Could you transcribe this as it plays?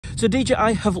So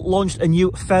DJI have launched a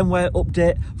new firmware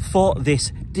update for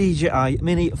this DJI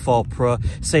Mini 4 Pro,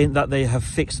 saying that they have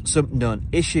fixed some known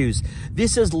issues.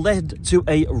 This has led to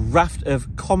a raft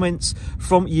of comments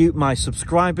from you, my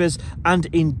subscribers, and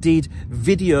indeed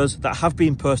videos that have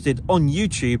been posted on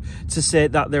YouTube to say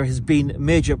that there has been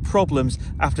major problems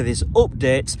after this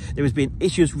update. There has been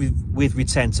issues with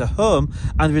return to home,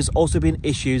 and there has also been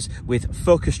issues with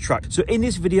Focustrack. So in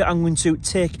this video, I'm going to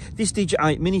take this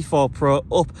DJI Mini 4 Pro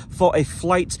up for a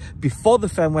flight before the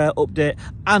firmware update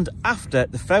and after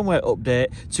the firmware update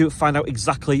to find out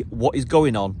exactly what is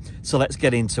going on. So let's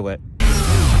get into it.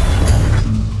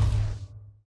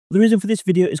 The reason for this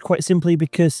video is quite simply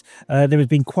because there has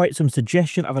been quite some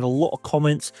suggestion. I've had a lot of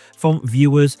comments from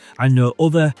viewers. I know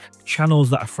other channels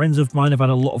that are friends of mine have had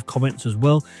a lot of comments as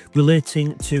well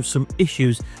relating to some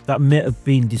issues that may have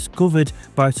been discovered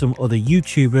by some other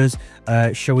YouTubers,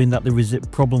 showing that there is a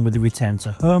problem with the return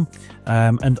to home,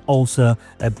 and also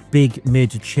a big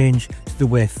major change to the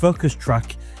way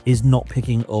Focustrack is not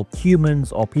picking up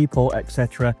humans or people,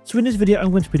 etc. So in this video, I'm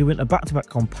going to be doing a back-to-back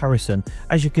comparison.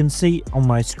 As you can see on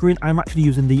my screen, I'm actually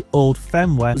using the old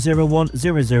firmware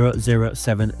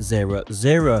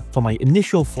 01000700 for my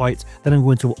initial flight. Then I'm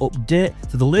going to update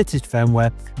to the latest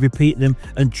firmware, repeat them,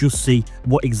 and just see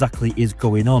what exactly is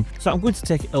going on. So I'm going to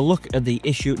take a look at the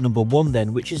issue number one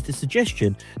then, which is the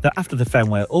suggestion that after the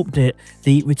firmware update,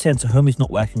 the return to home is not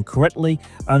working correctly,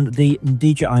 and the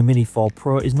DJI Mini 4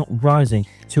 Pro is not rising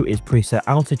to its preset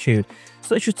altitude.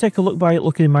 So let's just take a look by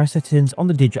looking in my settings on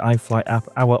the DJI Flight app.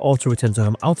 Our auto return to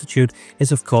home altitude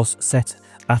is of course set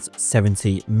at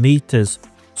 70 meters.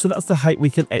 So that's the height we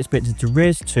can expect it to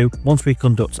raise to once we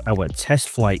conduct our test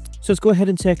flight. So let's go ahead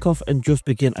and take off and just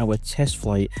begin our test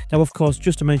flight. Now, of course,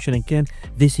 just to mention again,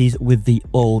 this is with the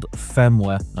old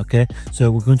firmware, okay? So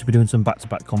we're going to be doing some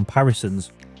back-to-back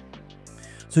comparisons.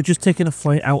 So just taking a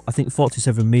flight out, I think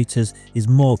 47 meters is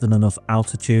more than enough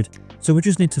altitude. So we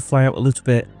just need to fly out a little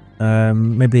bit,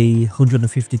 maybe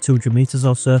 150, 200 meters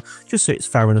or so, just so it's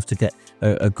far enough to get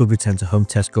a good return to home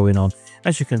test going on.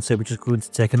 As you can see, we're just going to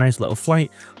take a nice little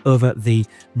flight over the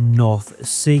North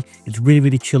Sea. It's really,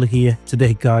 really chilly here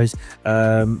today, guys.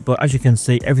 But as you can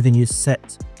see, everything is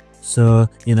set. So,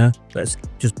 you know, let's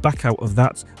just back out of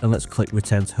that and let's click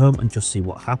return to home and just see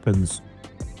what happens.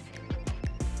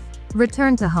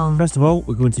 Return to home. First of all,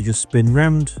 we're going to just spin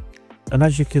round, and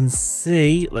as you can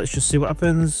see, let's just see what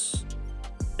happens.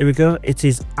 Here we go. It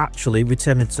is actually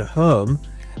returning to home,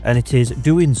 and it is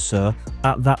doing so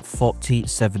at that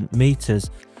 47 meters.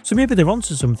 So maybe they're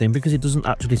onto something, because it doesn't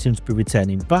actually seem to be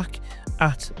returning back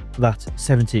at that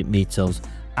 70 meters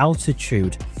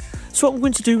altitude. So what I'm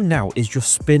going to do now is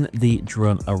just spin the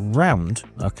drone around,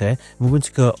 okay? We're going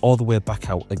to go all the way back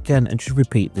out again and just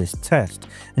repeat this test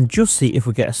and just see if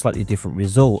we get a slightly different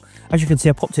result. As you can see,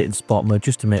 I popped it in sport mode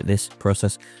just to make this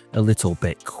process a little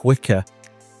bit quicker.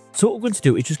 So what we're going to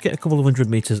do is just get a couple of 100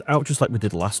 meters out, just like we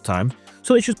did last time.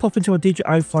 So let's just pop into our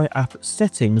DJI Fly app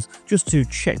settings just to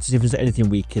check to see if there's anything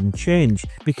we can change.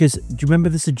 Because do you remember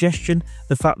the suggestion?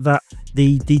 The fact that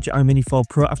the DJI Mini 4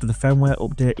 Pro after the firmware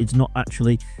update is not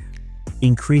actually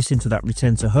increasing to that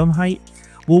return to home height?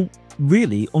 Well,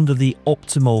 really, under the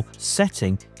optimal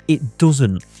setting, it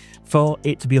doesn't. For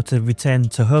it to be able to return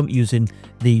to home using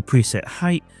the preset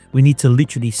height, we need to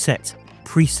literally set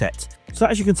preset. So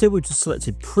as you can see, we've just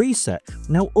selected preset.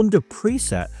 Now under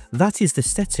preset, that is the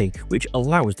setting which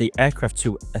allows the aircraft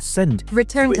to ascend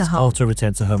Return to home. auto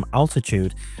return to home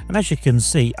altitude. And as you can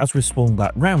see, as we spun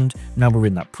that round, now we're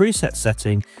in that preset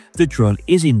setting, the drone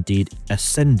is indeed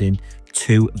ascending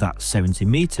to that 70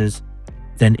 meters.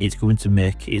 Then it's going to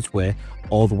make its way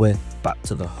all the way back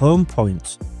to the home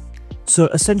point. So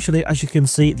essentially, as you can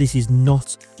see, this is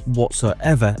not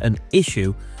whatsoever an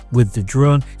issue with the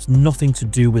drone. It's nothing to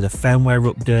do with a firmware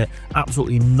update,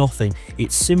 absolutely nothing.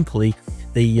 It's simply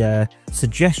the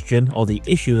suggestion or the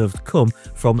issue that have come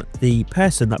from the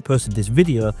person that posted this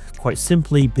video, quite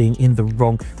simply being in the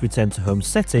wrong return to home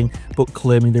setting, but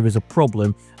claiming there is a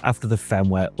problem after the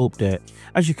firmware update.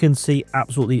 As you can see,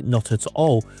 absolutely not at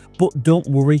all. But don't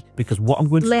worry, because what I'm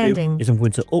going to do is I'm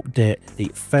going to update the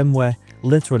firmware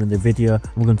later on in the video.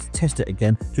 We're going to test it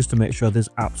again just to make sure there's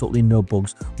absolutely no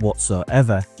bugs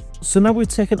whatsoever. So now we've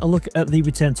taken a look at the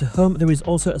return to home. There is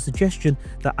also a suggestion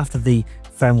that after the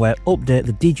firmware update,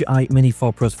 the DJI Mini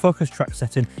 4 Pro's Focustrack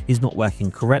setting is not working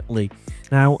correctly.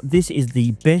 Now, this is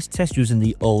the base test using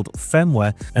the old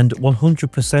firmware, and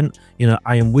 100%, you know,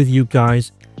 I am with you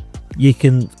guys. you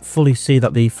can fully see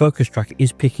that the Focustrack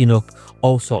is picking up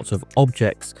all sorts of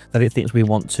objects that it thinks we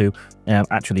want to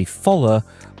actually follow,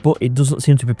 but it doesn't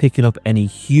seem to be picking up any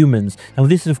humans. Now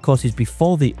this of course is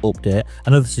before the update.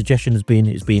 I know the suggestion has been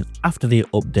it's been after the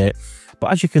update,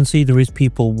 but as you can see there is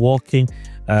people walking,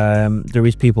 there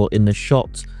is people in the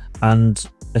shot, and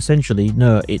essentially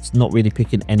no, it's not really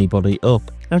picking anybody up.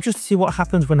 Now just to see what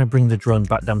happens when I bring the drone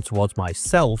back down towards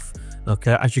myself,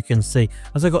 okay, as you can see,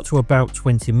 as I got to about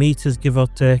 20 meters give or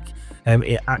take,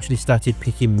 it actually started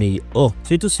picking me up.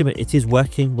 So it does seem it is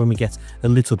working when we get a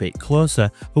little bit closer.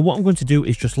 But what I'm going to do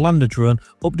is just land the drone,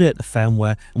 update the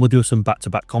firmware, and we'll do some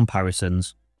back-to-back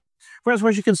comparisons. Right, so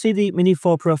as you can see, the Mini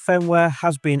 4 Pro firmware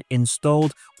has been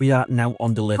installed. We are now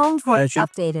on the latest version.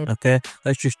 Updated. Okay,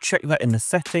 let's just check that in the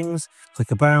settings.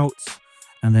 Click about,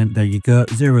 and then there you go,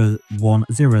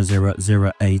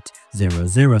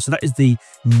 01000800. So that is the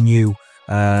new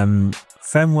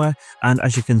firmware, and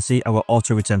as you can see, our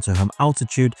auto return to home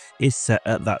altitude is set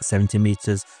at that 70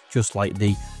 meters, just like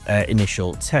the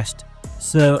initial test.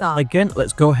 So again,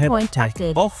 let's go ahead and take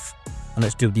it off, and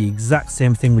let's do the exact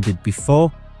same thing we did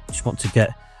before. Just want to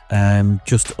get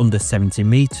just under 70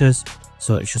 meters,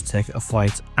 so let's just take a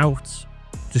flight out,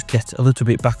 just get a little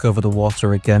bit back over the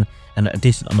water again, and at a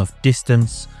decent enough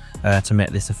distance to make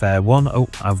this a fair one. Oh,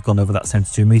 I've gone over that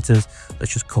 72 meters.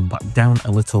 Let's just come back down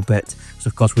a little bit. So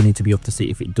of course we need to be up to see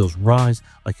if it does rise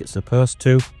like it's supposed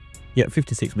to. Yeah,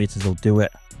 56 meters will do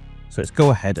it. So let's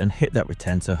go ahead and hit that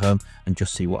return to home and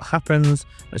just see what happens.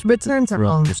 Let's return to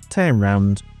home. Just turn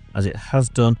around as it has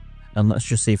done, and let's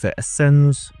just see if it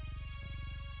ascends.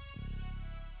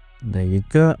 There you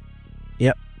go.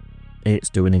 Yep, it's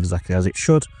doing exactly as it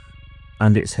should,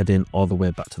 and it's heading all the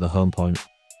way back to the home point.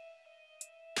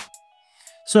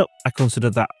 So I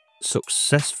consider that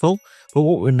successful, but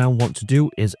what we now want to do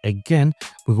is, again,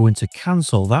 we're going to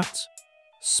cancel that,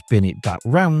 spin it back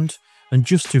round, and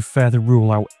just to further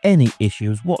rule out any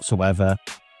issues whatsoever,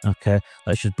 okay,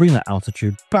 let's just bring that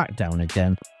altitude back down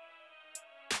again,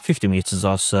 50 meters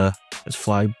or so. Let's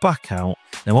fly back out.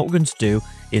 Now what we're going to do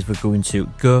is we're going to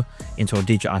go into our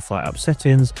DJI Flight App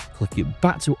settings, click it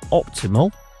back to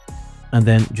optimal, and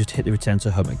then just hit the return to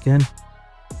home again.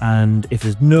 And if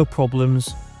there's no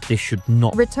problems, this should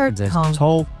not return to home at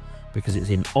all, because it's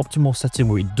in optimal setting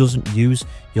where it doesn't use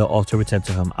your auto return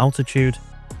to home altitude.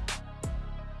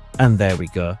 And there we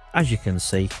go. As you can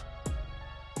see,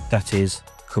 that is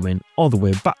coming all the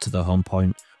way back to the home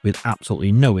point with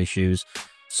absolutely no issues.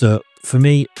 So for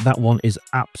me, that one is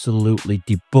absolutely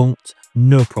debunked.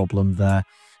 No problem there.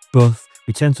 Both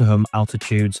return to home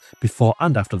altitudes before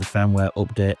and after the firmware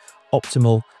update,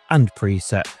 optimal and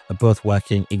preset, are both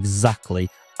working exactly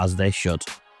as they should.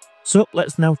 So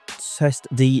let's now test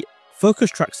the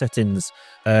Focustrack settings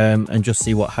and just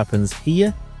see what happens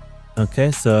here.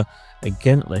 Okay, so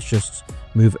again, let's just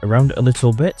move around a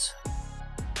little bit.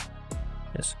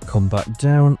 Let's come back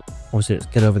down. Obviously, let's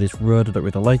get over this road. I don't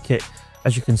really like it.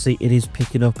 As you can see, it is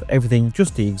picking up everything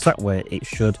just the exact way it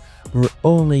should. We're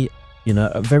only, you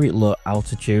know, at very low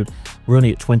altitude. We're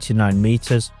only at 29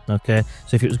 meters. Okay,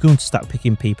 so if it was going to start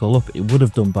picking people up, it would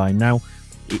have done by now.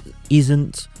 It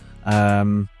isn't.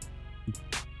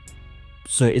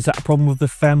 So is that a problem with the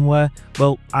firmware?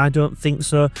 Well, I don't think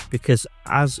so, because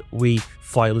as we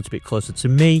fly a little bit closer to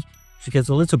me, she gets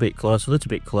a little bit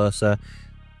closer.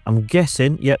 I'm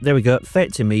guessing, yeah, there we go,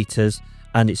 30 meters,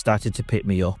 and it started to pick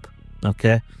me up.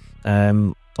 Okay,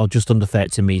 or just under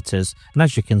 30 meters, and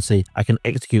as you can see, I can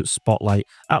execute Spotlight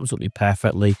absolutely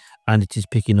perfectly, and it is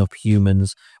picking up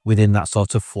humans within that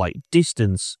sort of flight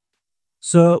distance.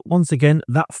 So once again,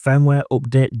 that firmware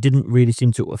update didn't really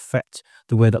seem to affect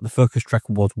the way that the Focustrack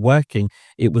was working.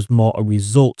 It was more a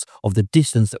result of the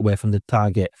distance away from the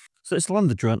target. So let's land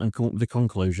the drone and come up with the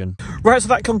conclusion. Right, so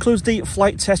that concludes the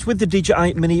flight test with the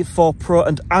DJI Mini 4 Pro,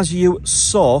 and as you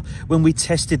saw when we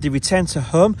tested the return to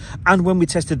home and when we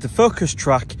tested the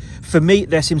Focustrack, for me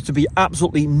there seems to be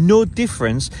absolutely no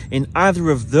difference in either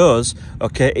of those.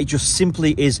 Okay, it just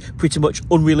simply is pretty much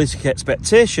unrealistic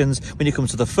expectations when it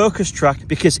comes to the Focustrack,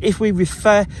 because if we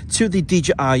refer to the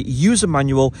DJI user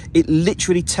manual, it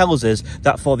literally tells us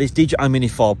that for this DJI Mini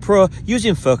 4 Pro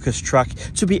using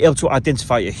Focustrack to be able to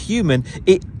identify a human,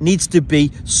 it needs to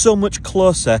be so much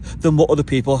closer than what other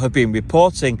people have been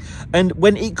reporting. And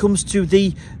when it comes to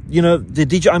the, you know, the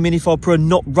DJI Mini 4 Pro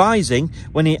not rising,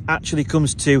 when it actually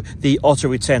comes to the auto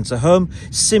return to home,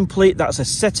 simply that's a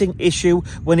setting issue.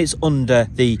 When it's under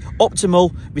the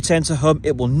optimal return to home,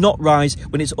 it will not rise.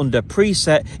 When it's under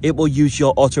preset, it will use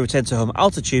your auto return to home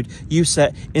altitude you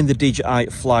set in the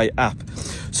DJI Fly app.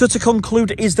 So to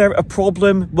conclude, is there a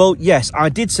problem? Well, yes, I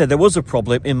did say there was a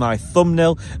problem in my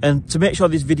thumbnail, and to make sure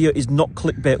this video is not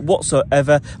clickbait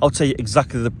whatsoever, I'll tell you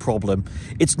exactly the problem.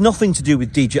 It's nothing to do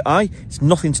with DJI, it's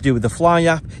nothing to do with the Fly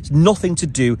app, it's nothing to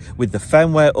do with the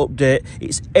firmware update,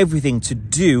 it's everything to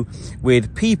do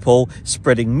with people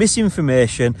spreading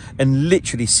misinformation and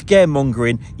literally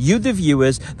scaremongering you, the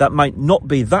viewers, that might not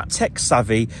be that tech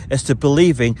savvy as to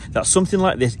believing that something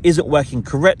like this isn't working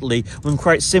correctly, when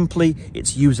quite simply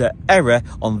it's user error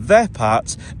on their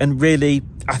part, and really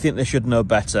I think they should know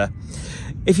better.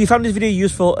 If you found this video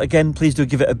useful, again, please do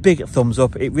give it a big thumbs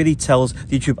up. It really tells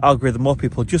the YouTube algorithm more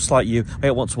people just like you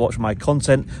might want to watch my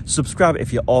content. Subscribe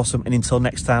if you're awesome, and until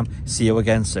next time, see you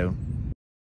again soon.